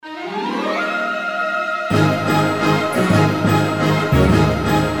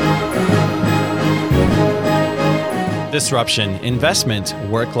disruption, investment,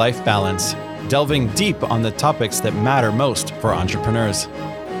 work-life balance, delving deep on the topics that matter most for entrepreneurs.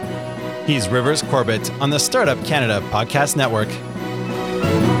 He's Rivers Corbett on the Startup Canada Podcast Network.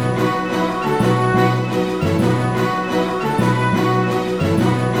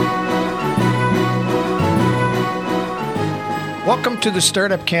 Welcome to the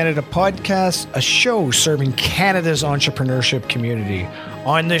Startup Canada Podcast, a show serving Canada's entrepreneurship community.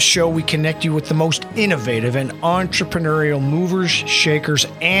 On this show, we connect you with the most innovative and entrepreneurial movers, shakers,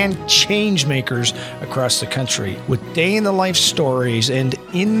 and change makers across the country. With day-in-the-life stories and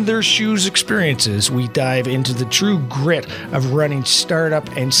in-their-shoes experiences, we dive into the true grit of running startup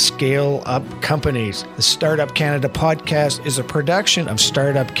and scale-up companies. The Startup Canada Podcast is a production of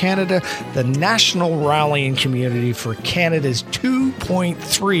Startup Canada, the national rallying community for Canada's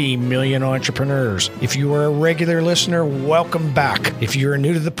 2.3 million entrepreneurs. If you are a regular listener, welcome back. If you're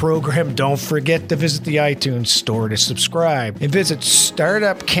new to the program, don't forget to visit the iTunes store to subscribe and visit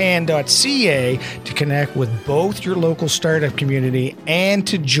startupcan.ca to connect with both your local startup community and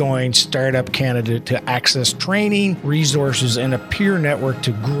to join Startup Canada to access training, resources, and a peer network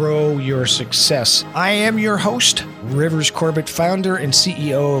to grow your success. I am your host, Rivers Corbett, founder and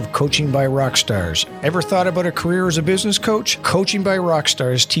CEO of Coaching by Rockstars. Ever thought about a career as a business coach? Coaching by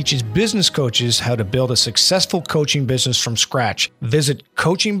Rockstars teaches business coaches how to build a successful coaching business from scratch. Visit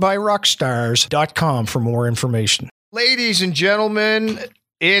coachingbyrockstars.com for more information. Ladies and gentlemen,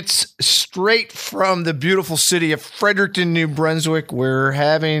 it's straight from the beautiful city of Fredericton, New Brunswick. We're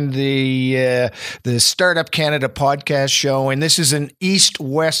having the Startup Canada podcast show, and this is an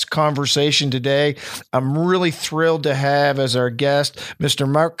east-west conversation today. I'm really thrilled to have as our guest Mr.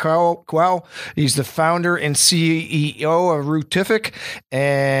 Marc. He's the founder and CEO of Routific,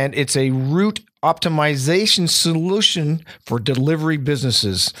 and it's a route optimization solution for delivery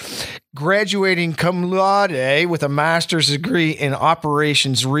businesses. Graduating cum laude with a master's degree in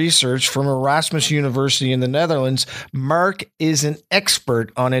operations research from Erasmus University in the Netherlands, Marc is an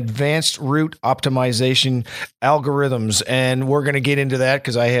expert on advanced route optimization algorithms. And we're going to get into that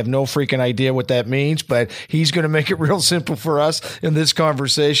because I have no freaking idea what that means, but he's going to make it real simple for us in this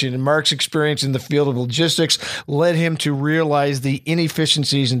conversation. And Marc's experience in the field of logistics led him to realize the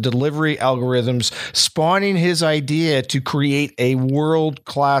inefficiencies in delivery algorithms, spawning his idea to create a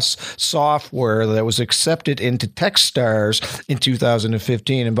world-class software that was accepted into Techstars in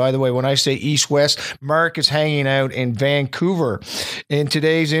 2015. And by the way, when I say east-west, Marc is hanging out in Vancouver. In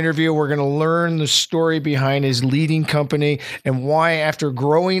today's interview, we're going to learn the story behind his leading company and why, after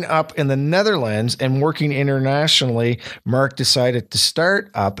growing up in the Netherlands and working internationally, Marc decided to start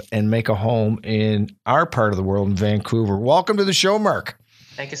up and make a home in our part of the world in Vancouver. Welcome to the show, Marc.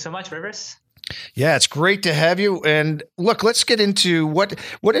 Thank you so much, Rivers. Yeah, it's great to have you. And look, let's get into what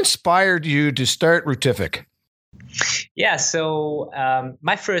inspired you to start Routific. Yeah, so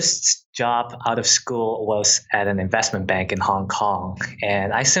my first job out of school was at an investment bank in Hong Kong,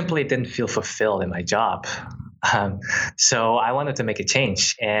 and I simply didn't feel fulfilled in my job. So I wanted to make a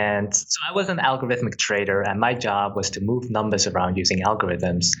change. And so I was an algorithmic trader, and my job was to move numbers around using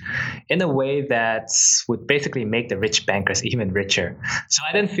algorithms in a way that would basically make the rich bankers even richer. So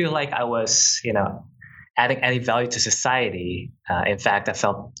I didn't feel like I was, adding any value to society. In fact, I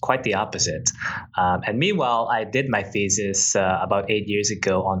felt quite the opposite. And meanwhile, I did my thesis about 8 years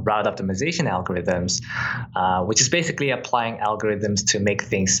ago on route optimization algorithms, which is basically applying algorithms to make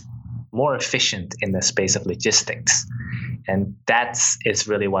things more efficient in the space of logistics. And that is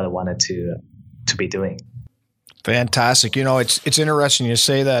really what I wanted to be doing. Fantastic. It's interesting you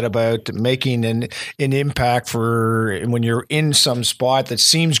say that about making an impact for when you're in some spot that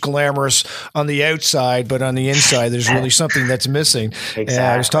seems glamorous on the outside, but on the inside, there's really something that's missing. Exactly.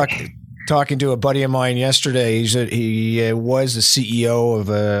 I was talking to a buddy of mine yesterday. He was the CEO of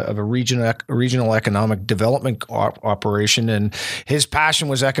a regional economic development operation, and his passion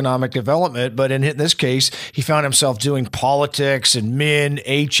was economic development. But in this case, he found himself doing politics and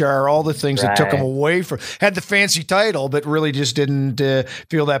HR, all the things that took him away from. Had the fancy title, but really just didn't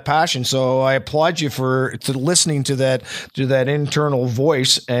feel that passion. So I applaud you for listening to that internal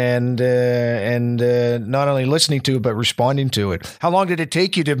voice and not only listening to it but responding to it. How long did it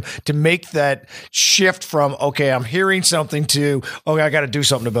take you to make that shift from, okay, I'm hearing something to, okay, I got to do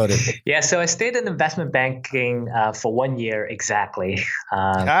something about it? Yeah, so I stayed in investment banking for 1 year exactly.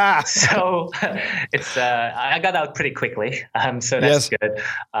 So it's I got out pretty quickly, so that's good.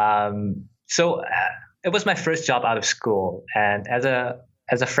 So it was my first job out of school, and as a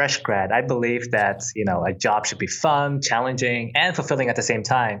fresh grad, I believe that a job should be fun, challenging, and fulfilling at the same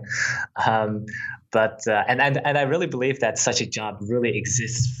time. But I really believe that such a job really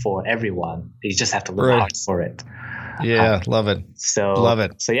exists for everyone. You just have to look hard for it. Yeah, love it. Love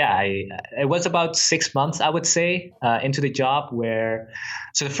it. So yeah, it was about 6 months, I would say, into the job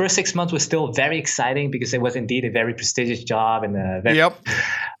so the first 6 months was still very exciting because it was indeed a very prestigious job in a very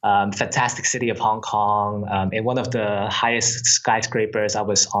fantastic city of Hong Kong. In one of the highest skyscrapers, I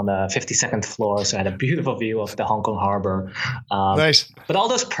was on the 52nd floor, so I had a beautiful view of the Hong Kong harbor. Nice. But all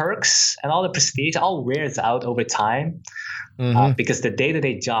those perks and all the prestige all wears out over time. Because the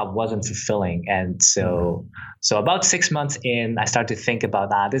day-to-day job wasn't fulfilling. And so about 6 months in, I started to think about,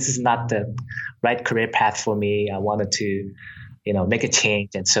 this is not the right career path for me. I wanted to, make a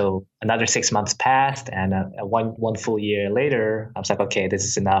change. And so another 6 months passed, and one full year later, I was like, okay, this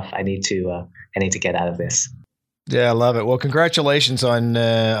is enough. I need to get out of this. Yeah, I love it. Well, congratulations on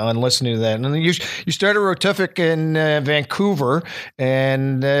listening to that. And then you started Rotific in Vancouver,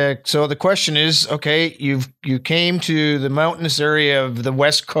 and so the question is, okay, you came to the mountainous area of the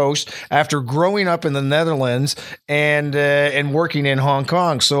West Coast after growing up in the Netherlands and working in Hong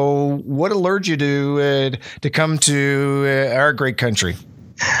Kong. So, what allured you to come to our great country?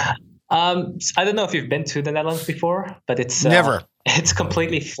 I don't know if you've been to the Netherlands before, but it's never. It's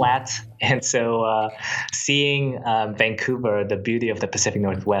completely flat, and so seeing Vancouver, the beauty of the Pacific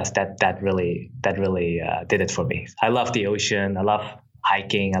Northwest, that really did it for me. I love the ocean. I love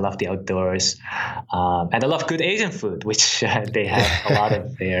hiking. I love the outdoors, and I love good Asian food, which they have a lot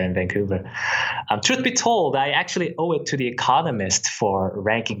of there in Vancouver. Truth be told, I actually owe it to The Economist for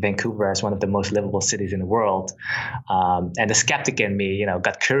ranking Vancouver as one of the most livable cities in the world. And the skeptic in me,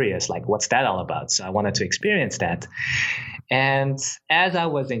 got curious, like, what's that all about? So I wanted to experience that. And as I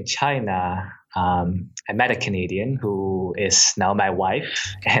was in China, I met a Canadian who is now my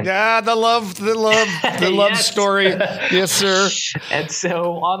wife. And the love yes. story. Yes, sir. And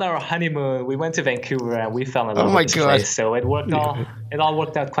so on our honeymoon, we went to Vancouver and we fell in love with this place. So it all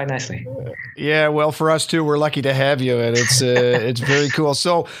worked out quite nicely. Yeah, well, for us too, we're lucky to have you, and it's very cool.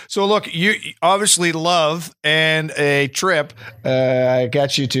 So look, you obviously love and a trip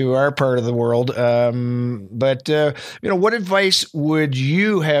got you to our part of the world. But what advice would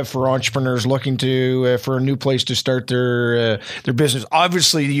you have for entrepreneurs looking to for a new place to start their business?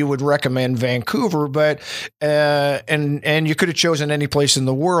 Obviously, you would recommend Vancouver, but and you could have chosen any place in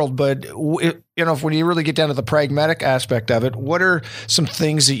the world. But when you really get down to the pragmatic aspect of it, what are some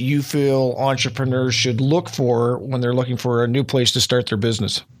things that you feel entrepreneurs should look for when they're looking for a new place to start their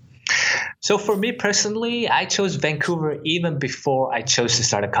business? So for me personally, I chose Vancouver even before I chose to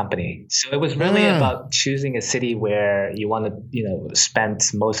start a company. So it was really about choosing a city where you want to, spend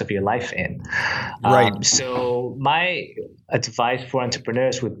most of your life in. Right. So my advice for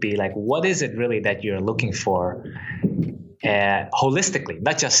entrepreneurs would be like, what is it really that you're looking for? Holistically,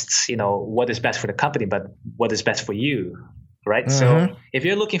 not just what is best for the company, but what is best for you, right? So if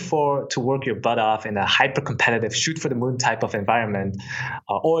you're looking to work your butt off in a hyper competitive, shoot for the moon type of environment,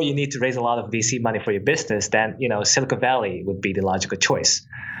 or you need to raise a lot of VC money for your business, then Silicon Valley would be the logical choice.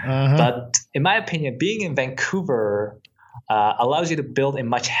 But in my opinion, being in Vancouver allows you to build a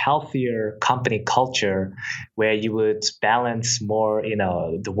much healthier company culture where you would balance more,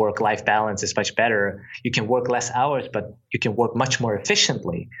 the work-life balance is much better. You can work less hours, but you can work much more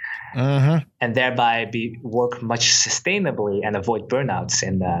efficiently and thereby work much sustainably and avoid burnouts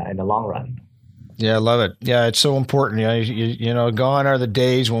in the long run. Yeah, I love it. Yeah, it's so important. Gone are the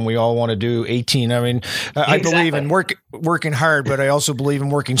days when we all want to do 18. I mean, I believe in working hard, but I also believe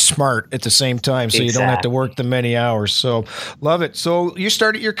in working smart at the same time, so you don't have to work the many hours. So, love it. So, you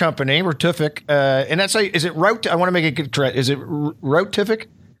started your company, Rotific, and that's is it Route? I want to make it good. Is it Rotific?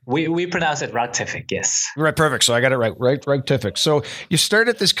 We pronounce it Rotific, yes. Right, perfect. So I got it right, Rotific. So you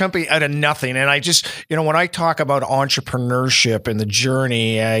started this company out of nothing, and I just, when I talk about entrepreneurship and the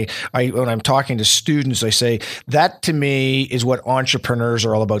journey, I when I'm talking to students, I say that to me is what entrepreneurs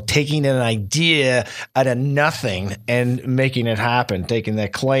are all about: taking an idea out of nothing and making it happen, taking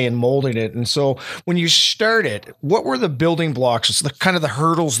that clay and molding it. And so when you started, what were the building blocks? It's the kind of the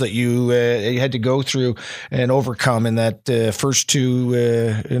hurdles that you had to go through and overcome in that first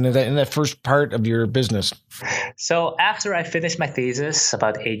two. In that first part of your business? So after I finished my thesis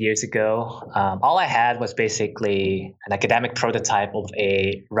about 8 years ago, all I had was basically an academic prototype of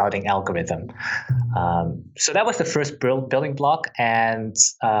a routing algorithm. So that was the first building block. And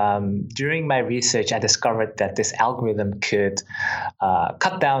during my research, I discovered that this algorithm could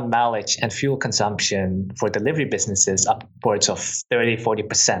cut down mileage and fuel consumption for delivery businesses upwards of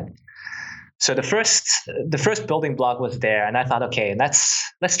 30-40%. So the first building block was there, and I thought, okay,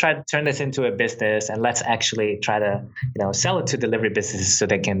 let's try to turn this into a business, and let's actually try to sell it to delivery businesses so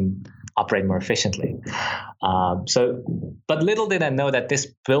they can operate more efficiently. But little did I know that this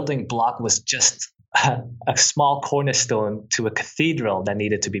building block was just a small cornerstone to a cathedral that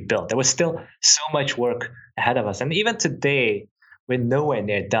needed to be built. There was still so much work ahead of us. And even today, we're nowhere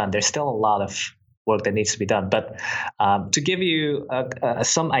near done. There's still a lot of work that needs to be done. But to give you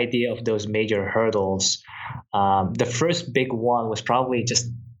some idea of those major hurdles, the first big one was probably just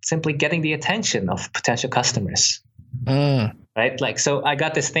simply getting the attention of potential customers. Right, like, so I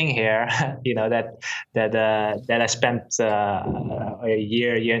got this thing here, that I spent a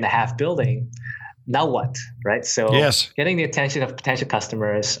year and a half building. Now what, right? So yes, getting the attention of potential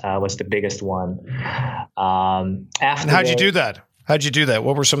customers was the biggest one. And how'd you do that?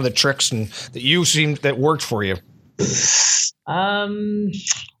 What were some of the tricks that worked for you?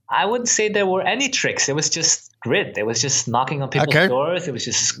 I wouldn't say there were any tricks. It was just grit. It was just knocking on people's doors. It was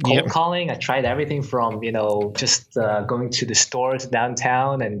just cold calling. I tried everything from, just going to the stores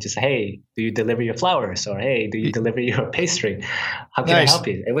downtown and just, hey, do you deliver your flowers? Or, hey, do you deliver your pastry? How can I help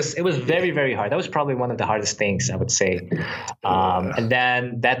you? It was very, very hard. That was probably one of the hardest things, I would say. And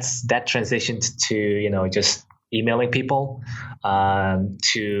then that transitioned to, just emailing people,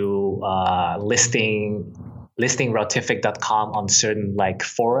 to listing routific.com on certain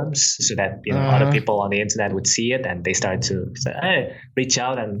forums so that other people on the internet would see it, and they started to say, hey, reach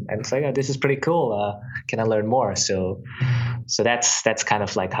out and say, oh, this is pretty cool. Can I learn more? So that's kind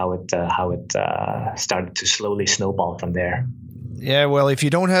of how it started to slowly snowball from there. Yeah, well, if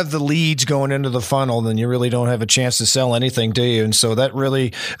you don't have the leads going into the funnel, then you really don't have a chance to sell anything, do you? And so that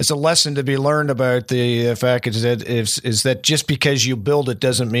really is a lesson to be learned about the fact is that just because you build it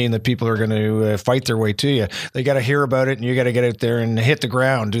doesn't mean that people are going to fight their way to you. They got to hear about it, and you got to get out there and hit the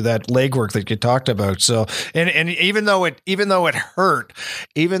ground, do that legwork that you talked about. So, and even though it hurt,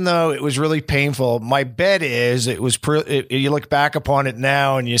 even though it was really painful, my bet is it was. You look back upon it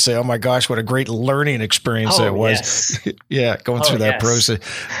now and you say, "Oh my gosh, what a great learning experience that was!" Yes. Yeah, going through that process.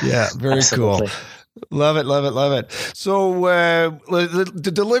 Yeah, very Absolutely. cool. Love it. So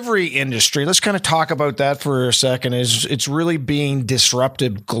the delivery industry, let's kind of talk about that for a second. It's really being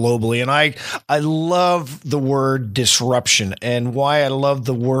disrupted globally. And I love the word disruption. And why I love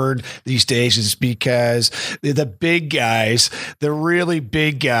the word these days is because the big guys, the really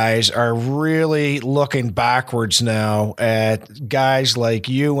big guys are really looking backwards now at guys like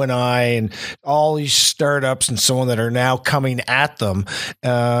you and I and all these startups and so on that are now coming at them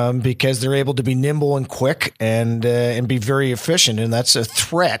because they're able to be nimble and quick and be very efficient, and that's a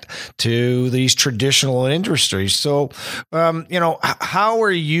threat to these traditional industries. So, how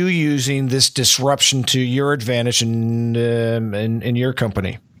are you using this disruption to your advantage in your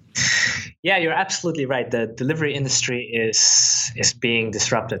company? Yeah, you're absolutely right. The delivery industry is being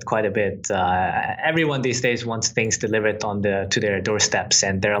disrupted quite a bit. Everyone these days wants things delivered to their doorsteps,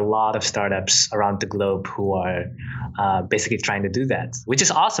 and there are a lot of startups around the globe who are basically trying to do that, which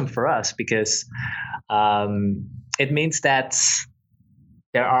is awesome for us because it means that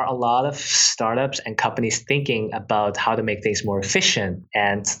there are a lot of startups and companies thinking about how to make things more efficient,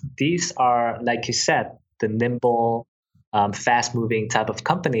 and these are, like you said, the nimble, fast-moving type of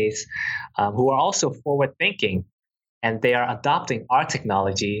companies who are also forward-thinking, and they are adopting our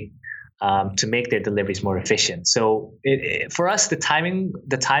technology to make their deliveries more efficient. So for us, the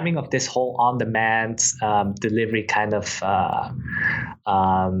timing of this whole on-demand delivery kind of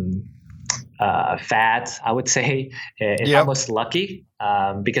fad, I would say, is almost lucky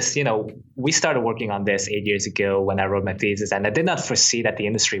because we started working on this 8 years ago when I wrote my thesis, and I did not foresee that the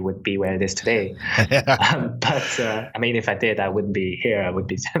industry would be where it is today. But if I did, I wouldn't be here. I would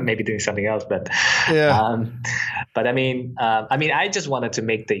be maybe doing something else. But I just wanted to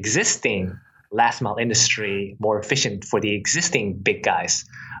make the existing last mile industry more efficient for the existing big guys.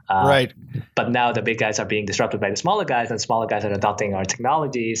 Right. But now the big guys are being disrupted by the smaller guys, and smaller guys are adopting our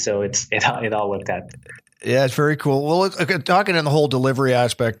technology. So it all worked out. Yeah, it's very cool. Well, talking in the whole delivery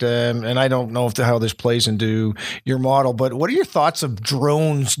aspect, and I don't know how this plays into your model, but what are your thoughts of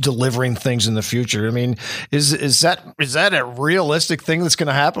drones delivering things in the future? I mean, is that a realistic thing that's going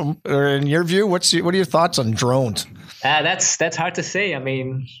to happen? Or in your view, what are your thoughts on drones? That's hard to say. I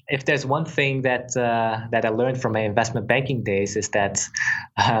mean, if there's one thing that I learned from my investment banking days is that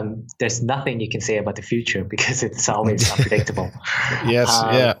there's nothing you can say about the future because it's always unpredictable. Yes,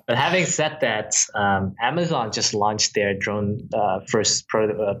 yeah. But having said that, Amazon just launched their first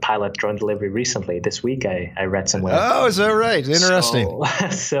pilot drone delivery recently. This week, I read somewhere. Oh, is that right? Interesting.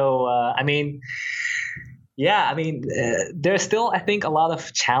 There's still, I think, a lot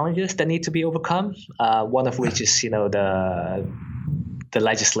of challenges that need to be overcome. One of which is, the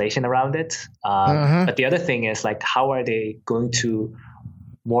legislation around it. But the other thing is, how are they going to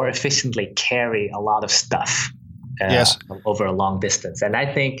more efficiently carry a lot of stuff? Yes. over a long distance. And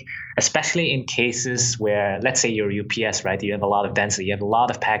I think, especially in cases where, let's say you're UPS, right? You have a lot of density, you have a lot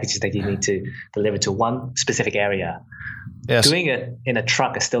of packages that you need to deliver to one specific area. Yes. Doing it in a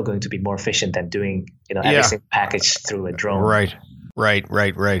truck is still going to be more efficient than doing, every single package through a drone. Right.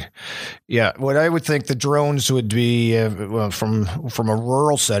 Yeah. What I would think the drones would be from a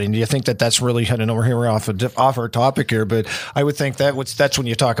rural setting. Do you think that that's really? I don't know. We're here off our topic here, but I would think that's when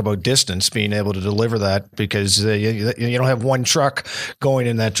you talk about distance, being able to deliver that, because you don't have one truck going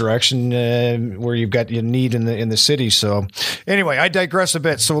in that direction where you've got your need in the city. So anyway, I digress a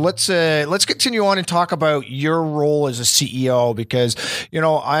bit. So let's continue on and talk about your role as a CEO, because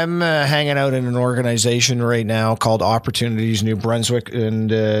I'm hanging out in an organization right now called Opportunities New Brunswick, and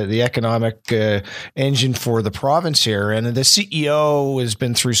the economic engine for the province here. And the CEO has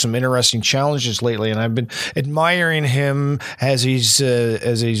been through some interesting challenges lately, and I've been admiring him as he's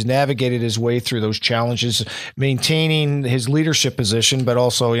navigated his way through those challenges, maintaining his leadership position, but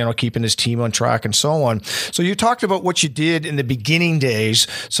also keeping his team on track and so on. So you talked about what you did in the beginning days.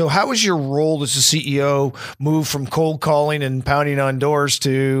 So how has your role as a CEO moved from cold calling and pounding on doors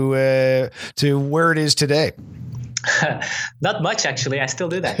to where it is today? Not much, actually. I still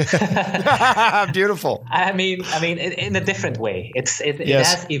do that. Beautiful. I mean, in a different way. It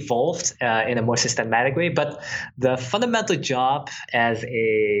has evolved in a more systematic way. But the fundamental job as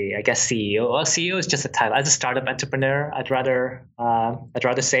a CEO, well, CEO is just a title. As a startup entrepreneur, I'd rather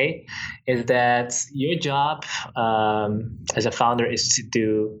say, is that your job as a founder is to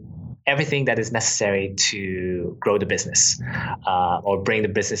do everything that is necessary to grow the business or bring the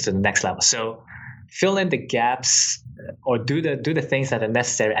business to the next level. So fill in the gaps or do the things that are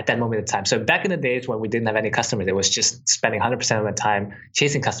necessary at that moment in time. So back in the days when we didn't have any customers, it was just spending 100% of my time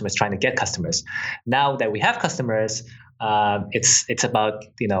chasing customers, trying to get customers. Now that we have customers, it's about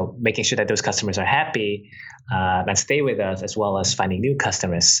making sure that those customers are happy and stay with us, as well as finding new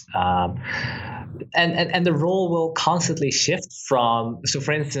customers. And the role will constantly shift from. So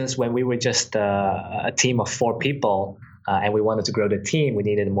for instance, when we were just a team of 4 people. And we wanted to grow the team, we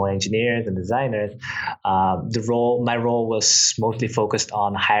needed more engineers and designers. My role was mostly focused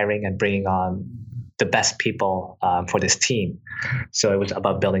on hiring and bringing on the best people for this team. So it was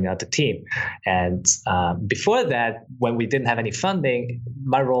about building out the team. And before that, when we didn't have any funding,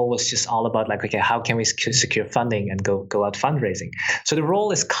 my role was just all about how can we secure funding and go out fundraising. So the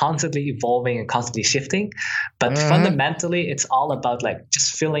role is constantly evolving and constantly shifting, but fundamentally it's all about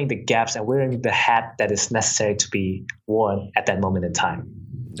just filling the gaps and wearing the hat that is necessary to be worn at that moment in time.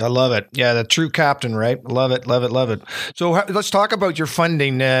 I love it. Yeah, the true captain, right? Love it. So let's talk about your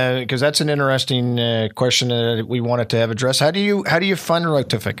funding, because that's an interesting question that we wanted to have addressed. How do you fund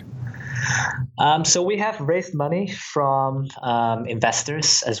Routific? So we have raised money from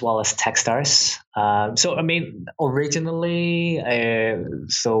investors as well as Techstars. Originally,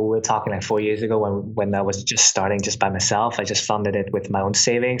 so we're talking 4 years ago when I was just starting just by myself. I just funded it with my own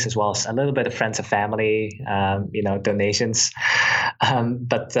savings as well as a little bit of friends and family, donations.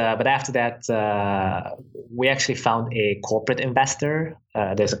 But after that, we actually found a corporate investor.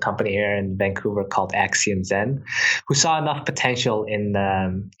 There's a company here in Vancouver called Axiom Zen, who saw enough potential in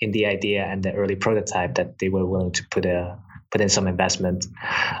the idea and the early prototype that they were willing to put in some investment.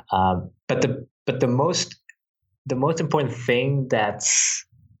 But the most important thing that's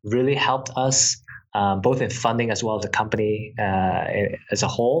really helped us, both in funding as well as the company as a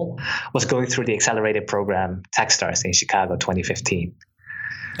whole, was going through the accelerated program Techstars in Chicago 2015.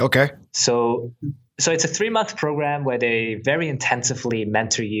 Okay. So it's a 3-month program where they very intensively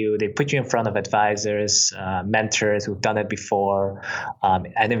mentor you. They put you in front of advisors, mentors who've done it before,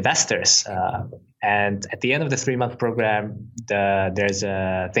 and investors. And at the end of the 3-month program, there's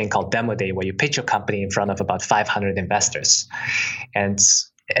a thing called Demo Day where you pitch your company in front of about 500 investors. And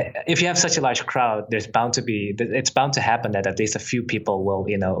if you have such a large crowd, it's bound to happen that at least a few people will,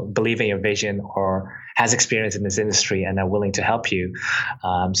 believe in your vision or has experience in this industry and are willing to help you.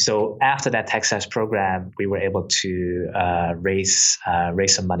 So after that Techstars program, we were able to raise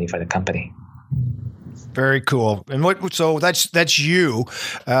some money for the company. Very cool. And so that's you.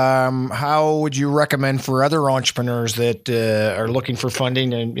 How would you recommend for other entrepreneurs that are looking for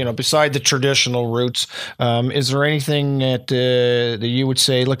funding and, beside the traditional routes, is there anything that you would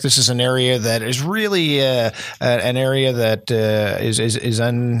say, look, this is an area that is really an area that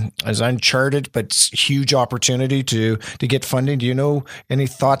is uncharted, but huge opportunity to get funding? Do you know any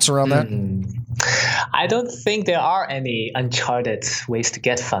thoughts around that? I don't think there are any uncharted ways to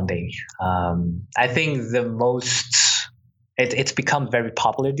get funding. I think the most it's become very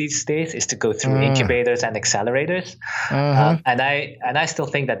popular these days is to go through incubators and accelerators, and I still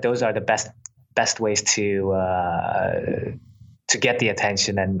think that those are the best best ways to get the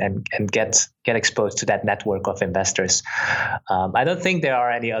attention and get exposed to that network of investors. I don't think there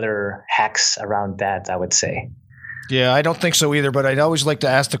are any other hacks around that, I would say. Yeah, I don't think so either, but I'd always like to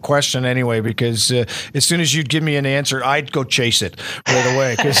ask the question anyway, because as soon as you'd give me an answer, I'd go chase it right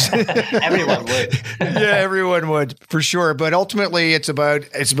away. Everyone would. Yeah, everyone would, for sure. But ultimately, it's about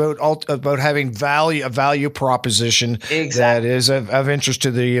having a value proposition that is of interest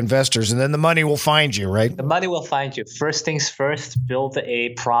to the investors, and then the money will find you, right? The money will find you. First things first, build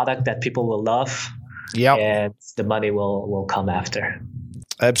a product that people will love. Yep. And the money will come after.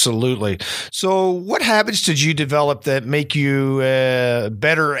 Absolutely. So what habits did you develop that make you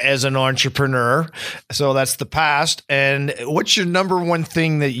better as an entrepreneur? So that's the past. And what's your number one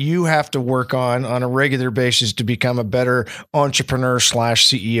thing that you have to work on a regular basis to become a better entrepreneur /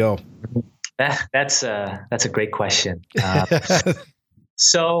 CEO? That's a great question.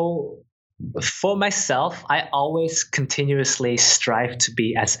 So for myself, I always continuously strive to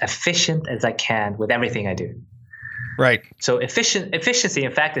be as efficient as I can with everything I do. Right. So efficiency,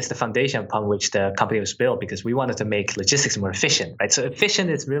 in fact, is the foundation upon which the company was built, because we wanted to make logistics more efficient, right? So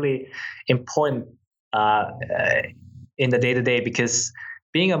efficient is really important in the day-to-day, because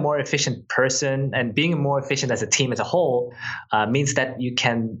being a more efficient person and being more efficient as a team as a whole means that you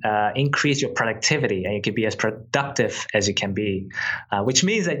can increase your productivity and you can be as productive as you can be, which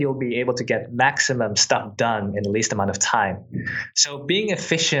means that you'll be able to get maximum stuff done in the least amount of time. So being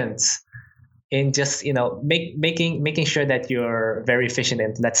efficient in just, making sure that you're very efficient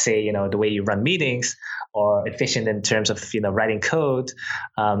in, let's say, the way you run meetings, or efficient in terms of, writing code.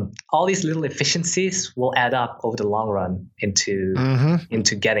 All these little efficiencies will add up over the long run into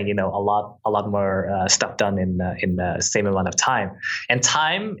getting, a lot more stuff done in the same amount of time. And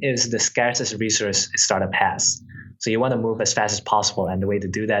time is the scarcest resource a startup has. So you want to move as fast as possible. And the way to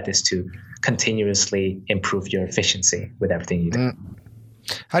do that is to continuously improve your efficiency with everything you do.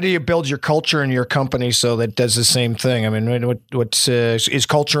 How do you build your culture in your company so that does the same thing? I mean, is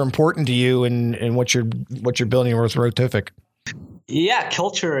culture important to you in what you're building with Rotific? Yeah,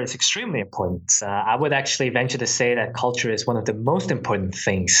 culture is extremely important. I would actually venture to say that culture is one of the most important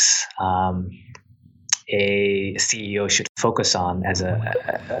things a CEO should focus on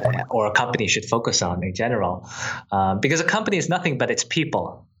or a company should focus on in general, because a company is nothing but its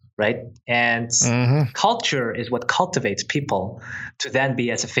people. Right. And culture is what cultivates people to then be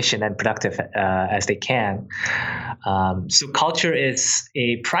as efficient and productive as they can. So culture is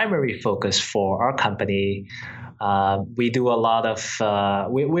a primary focus for our company. We do a lot of,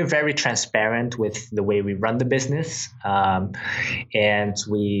 we're very transparent with the way we run the business. And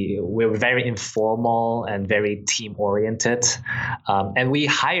we're very informal and very team oriented. And we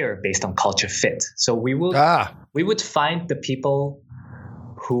hire based on culture fit. So we would find the people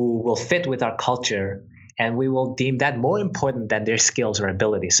who will fit with our culture, and we will deem that more important than their skills or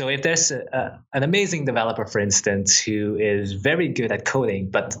ability. So if there's an amazing developer, for instance, who is very good at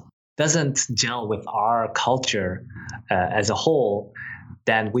coding but doesn't gel with our culture as a whole,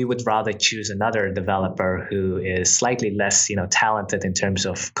 then we would rather choose another developer who is slightly less, talented in terms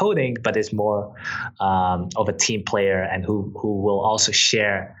of coding, but is more of a team player and who will also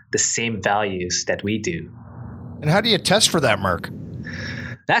share the same values that we do. And how do you test for that, Marc?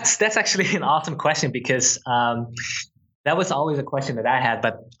 That's actually an awesome question, because that was always a question that I had.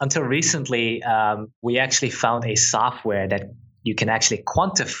 But until recently, we actually found a software that you can actually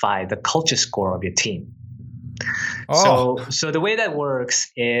quantify the culture score of your team. Oh. So the way that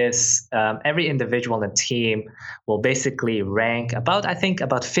works is every individual in the team will basically rank about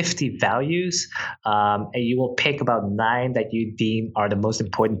 50 values. And you will pick about 9 that you deem are the most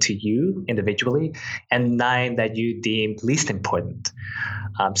important to you individually, and 9 that you deem least important.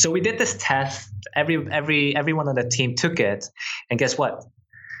 So we did this test. Everyone on the team took it, and guess what?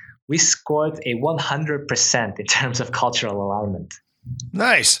 We scored a 100% in terms of cultural alignment.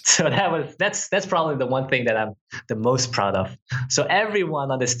 Nice. So that's probably the one thing that I'm the most proud of. So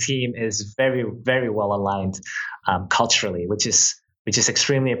everyone on this team is very, very well aligned culturally, which is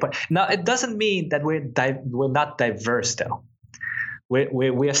extremely important. Now, it doesn't mean that we're not diverse, though.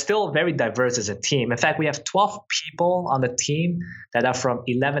 We are still very diverse as a team. In fact, we have 12 people on the team that are from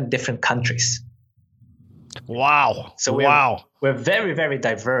 11 different countries. Wow. So we're very, very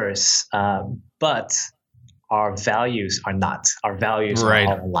diverse, but our values are not. Our values are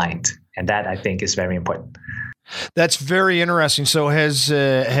all aligned. And that, I think, is very important. That's very interesting. So has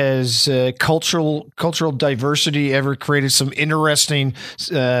cultural diversity ever created some interesting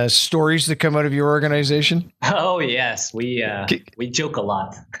stories that come out of your organization? Oh yes, we joke a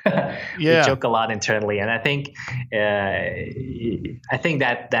lot. Yeah, we joke a lot internally, and I think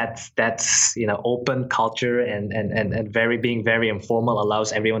that's open culture and being very informal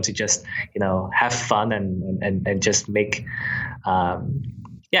allows everyone to just have fun and just make.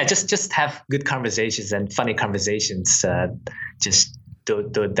 Just have good conversations and funny conversations. That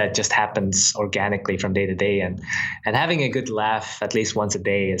just happens organically from day to day, and having a good laugh at least once a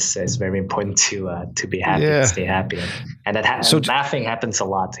day is very important to be happy, and stay happy, and laughing happens a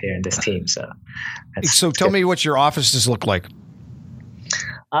lot here in this team. So tell me what your offices look like.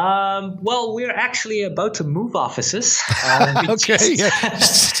 Well, we're actually about to move offices.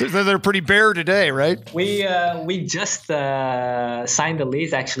 So they're pretty bare today, right? We just signed the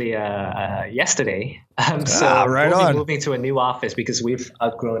lease actually yesterday. So we'll be moving to a new office because we've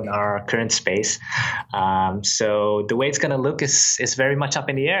outgrown our current space. So the way it's going to look is very much up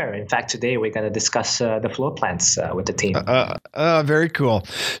in the air. In fact, today we're going to discuss the floor plans with the team. Very cool.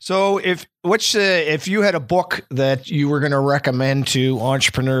 So if you had a book that you were going to recommend to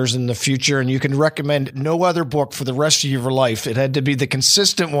entrepreneurs in the future, and you can recommend no other book for the rest of your life, it had to be the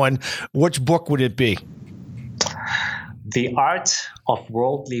consistent one, which book would it be? The Art of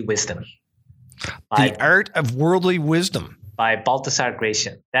Worldly Wisdom. The Art of Worldly Wisdom. By Baltasar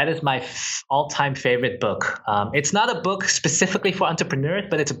Gracian. That is my all-time favorite book. It's not a book specifically for entrepreneurs,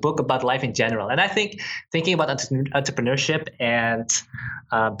 but it's a book about life in general. And I think thinking about entrepreneurship and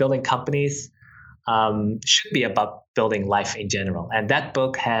building companies should be about building life in general. And that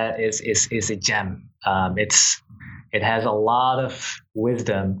book is a gem. It has a lot of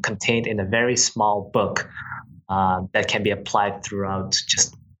wisdom contained in a very small book that can be applied throughout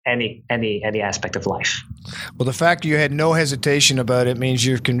just any aspect of life. Well, the fact you had no hesitation about it means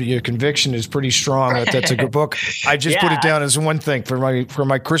your conviction is pretty strong that that's a good book. I just put it down as one thing for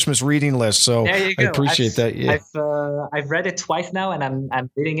my Christmas reading list. So I appreciate that. Yeah. I've read it twice now, and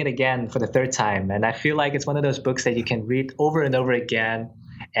I'm reading it again for the third time, and I feel like it's one of those books that you can read over and over again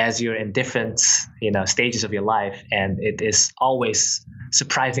as you're in different stages of your life, and it is always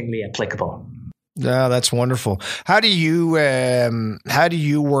surprisingly applicable. Yeah, that's wonderful. How do you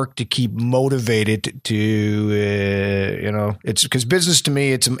work to keep motivated to it's because business to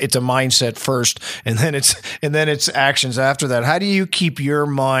me it's a mindset first, and then it's actions after that. How do you keep your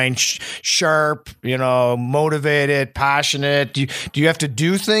mind sharp, motivated, passionate? Do you have to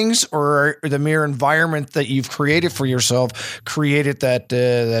do things, or the mere environment that you've created for yourself created that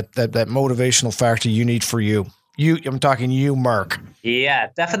motivational factor you need for you? I'm talking you, Marc. Yeah,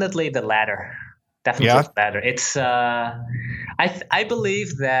 definitely the latter. Definitely better. It's I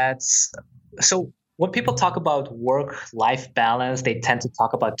believe that. So when people talk about work-life balance, they tend to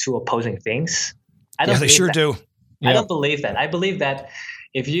talk about two opposing things. They sure do. I don't believe that. I believe that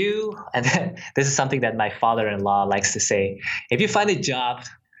if you, and this is something that my father-in-law likes to say, if you find a job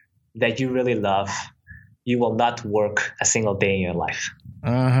that you really love, you will not work a single day in your life.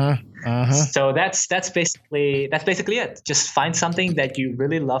 So that's basically it. Just find something that you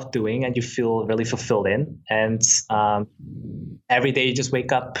really love doing and you feel really fulfilled in, and every day you just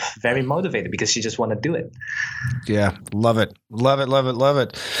wake up very motivated because you just want to do it. Yeah, love it.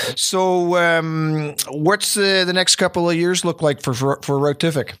 So, what's the next couple of years look like for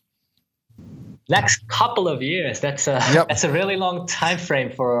Routific? Next couple of years. That's a really long time frame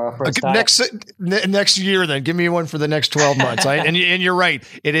for a next year. Then give me one for the next 12 months. And you're right.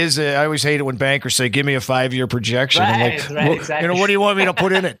 It is. I always hate it when bankers say, "Give me a 5-year projection." Right, exactly. What do you want me to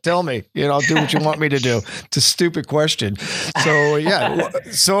put in it? Tell me. I'll do what you want me to do. It's a stupid question. So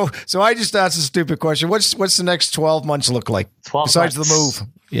So I just asked a stupid question. What's the next 12 months look like? 12 besides months. The move?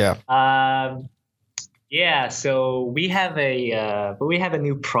 Yeah. So we have a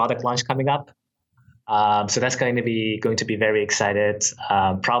new product launch coming up. So that's going to be very excited,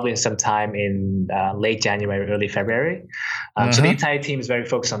 probably sometime in late January, early February. So the entire team is very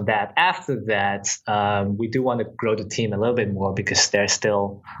focused on that. After that, we do want to grow the team a little bit more because there's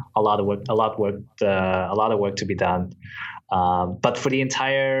still a lot of work to be done. But for the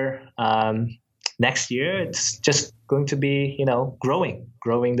entire next year, it's just going to be growing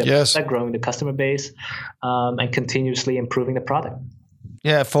the product, growing the customer base, and continuously improving the product.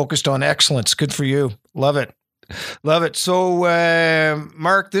 Yeah, focused on excellence. Good for you. Love it. Love it. So,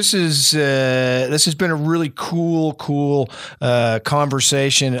 Marc, this has been a really cool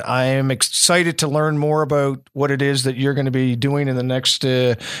conversation. I am excited to learn more about what it is that you're going to be doing in the next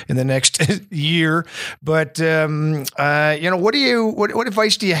year. But what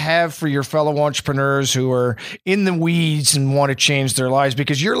advice do you have for your fellow entrepreneurs who are in the weeds and want to change their lives?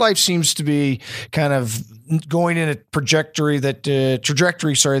 Because your life seems to be kind of going in a trajectory that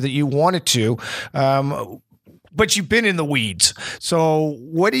you wanted to. But you've been in the weeds. So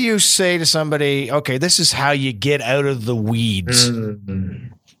what do you say to somebody, okay, this is how you get out of the weeds? Mm-hmm.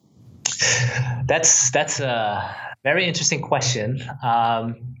 That's a very interesting question.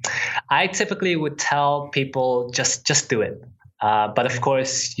 I typically would tell people just do it. But of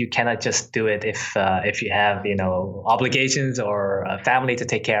course, you cannot just do it if you have obligations or a family to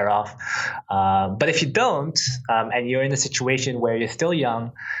take care of. But if you don't, and you're in a situation where you're still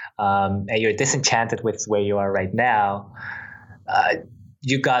young, and you're disenchanted with where you are right now,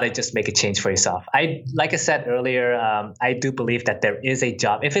 you gotta just make a change for yourself. Like I said earlier, I do believe that there is a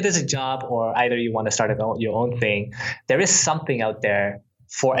job. If it is a job, or either you want to start your own thing, there is something out there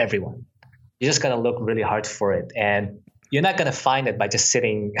for everyone. You just gotta look really hard for it, and you're not going to find it by just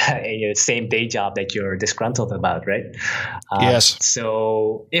sitting in your same day job that you're disgruntled about, right? Yes.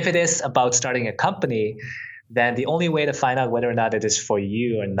 So if it is about starting a company, then the only way to find out whether or not it is for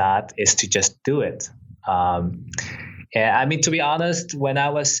you or not is to just do it. To be honest, when I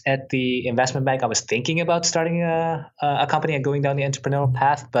was at the investment bank, I was thinking about starting a company and going down the entrepreneurial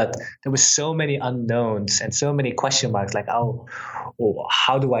path, but there was so many unknowns and so many question marks, like, how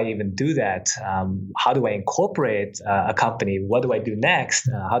do I even do that? How do I incorporate a company? What do I do next?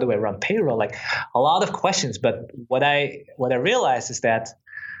 How do I run payroll? Like, a lot of questions. But what I realized is that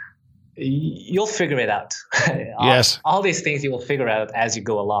you'll figure it out. Yes. All these things you will figure out as you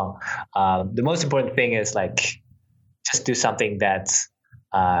go along. The most important thing is just do something that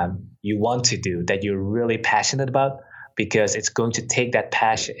you want to do, that you're really passionate about, because it's going to take that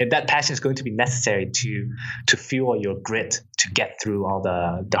passion. And that passion is going to be necessary to fuel your grit to get through all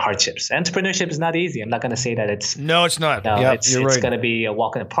the hardships. Entrepreneurship is not easy. I'm not going to say that it's... No, it's not. No, yep, it's right. going to be a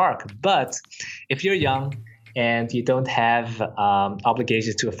walk in the park. But if you're young and you don't have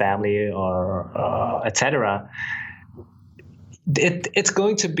obligations to a family or etc., it's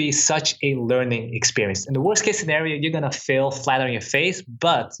going to be such a learning experience. In the worst case scenario, you're going to fail flat on your face,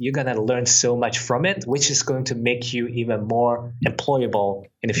 but you're going to learn so much from it, which is going to make you even more employable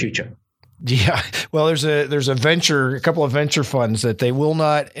in the future. Yeah. Well, there's a couple of venture funds that they will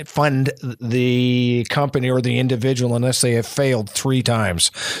not fund the company or the individual unless they have failed 3 times.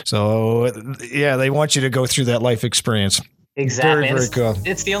 So yeah, they want you to go through that life experience. Exactly. Very, very cool.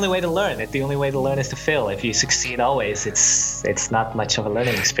 It's the only way to learn. The only way to learn is to fail. If you succeed always, it's not much of a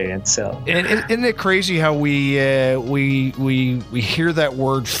learning experience. So, and isn't it crazy how we hear that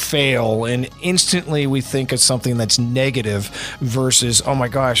word fail and instantly we think it's something that's negative versus, oh my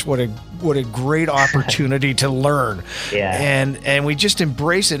gosh, what a great opportunity to learn. Yeah. And we just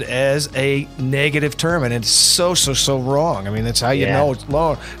embrace it as a negative term, and it's so wrong. I mean, that's how you know it's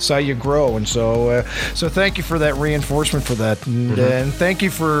low. It's how you grow. And so thank you for that reinforcement for that. And thank you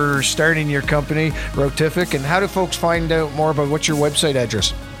for starting your company, Routific. And how do folks find out more about what's your website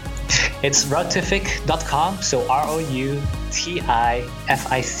address? It's routific.com. So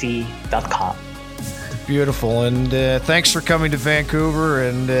ROUTIFIC.com. Beautiful. And thanks for coming to Vancouver.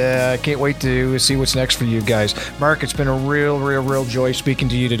 And I can't wait to see what's next for you guys. Marc, it's been a real joy speaking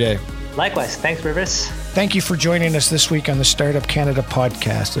to you today. Likewise. Thanks, Rivers. Thank you for joining us this week on the Startup Canada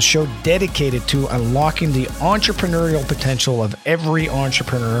podcast, a show dedicated to unlocking the entrepreneurial potential of every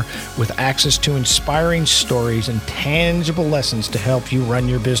entrepreneur with access to inspiring stories and tangible lessons to help you run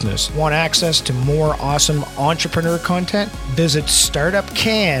your business. Want access to more awesome entrepreneur content? Visit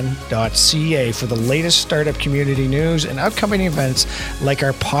startupcan.ca for the latest startup community news and upcoming events like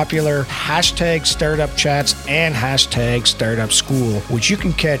our popular hashtag startup chats and hashtag startup school, which you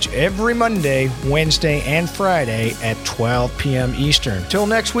can catch every Monday, Wednesday, and Friday at 12 p.m. Eastern. Till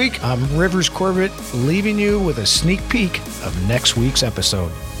next week, I'm Rivers Corbett, leaving you with a sneak peek of next week's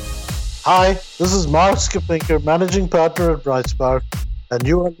episode. Hi, this is Marc Skipinker, Managing Partner at Brightspark, and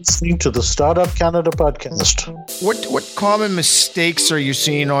you are listening to the Startup Canada podcast. What common mistakes are you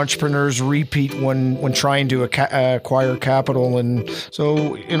seeing entrepreneurs repeat when trying to acquire capital? And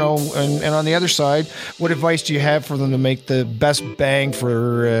so, and on the other side, what advice do you have for them to make the best bang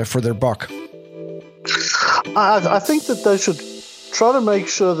for their buck? I think that they should try to make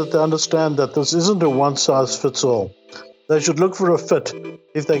sure that they understand that this isn't a one-size-fits-all. They should look for a fit.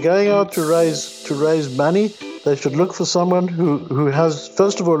 If they're going out to raise money, they should look for someone who has,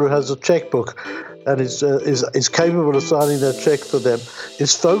 first of all, who has a checkbook and is capable of signing that check for them,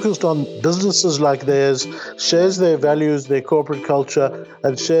 is focused on businesses like theirs, shares their values, their corporate culture,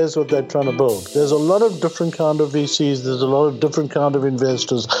 and shares what they're trying to build. There's a lot of different kind of VCs, there's a lot of different kind of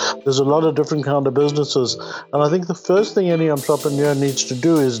investors, there's a lot of different kind of businesses, and I think the first thing any entrepreneur needs to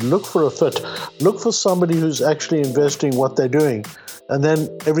do is look for a fit, look for somebody who's actually investing what they're doing, and then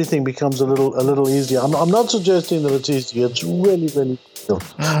everything becomes a little easier. I'm not suggesting that it's easy. It's really, really difficult.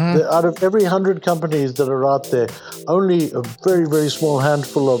 Mm-hmm. Out of every 100 companies that are out there, only a very, very small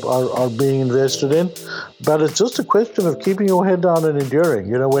handful are being invested in. But it's just a question of keeping your head down and enduring.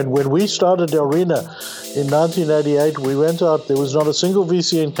 You know, when we started Arena in 1988, we went out. There was not a single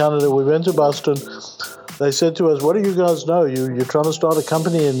VC in Canada. We went to Boston. They said to us, what do you guys know? You're trying to start a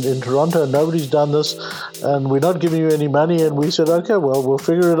company in Toronto and nobody's done this and we're not giving you any money. And we said, okay, well, we'll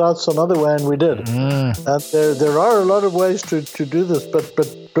figure it out some other way, and we did. And there are a lot of ways to do this,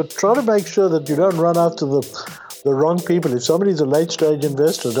 but try to make sure that you don't run after the wrong people. If somebody's a late-stage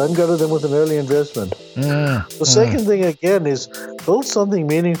investor, don't go to them with an early investment. The second thing, again, is build something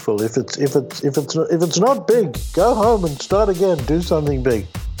meaningful. If it's not big, go home and start again. Do something big.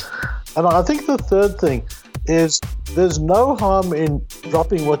 And I think the third thing is there's no harm in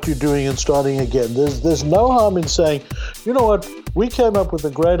dropping what you're doing and starting again. There's no harm in saying, you know what, we came up with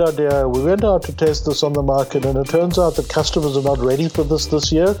a great idea, we went out to test this on the market, and it turns out that customers are not ready for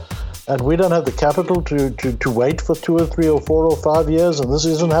this year, and we don't have the capital to wait for 2 or 3 or 4 or 5 years, and this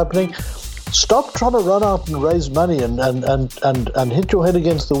isn't happening. Stop trying to run out and raise money and hit your head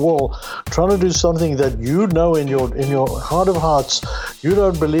against the wall, trying to do something that you know in your heart of hearts you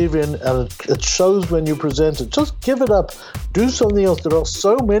don't believe in, and it shows when you present it. Just give it up. Do something else. There are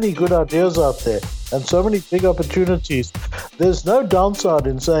so many good ideas out there and so many big opportunities. There's no downside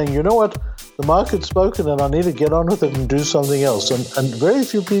in saying, you know what, the market's spoken and I need to get on with it and do something else. And very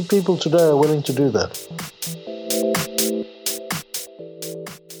few people today are willing to do that.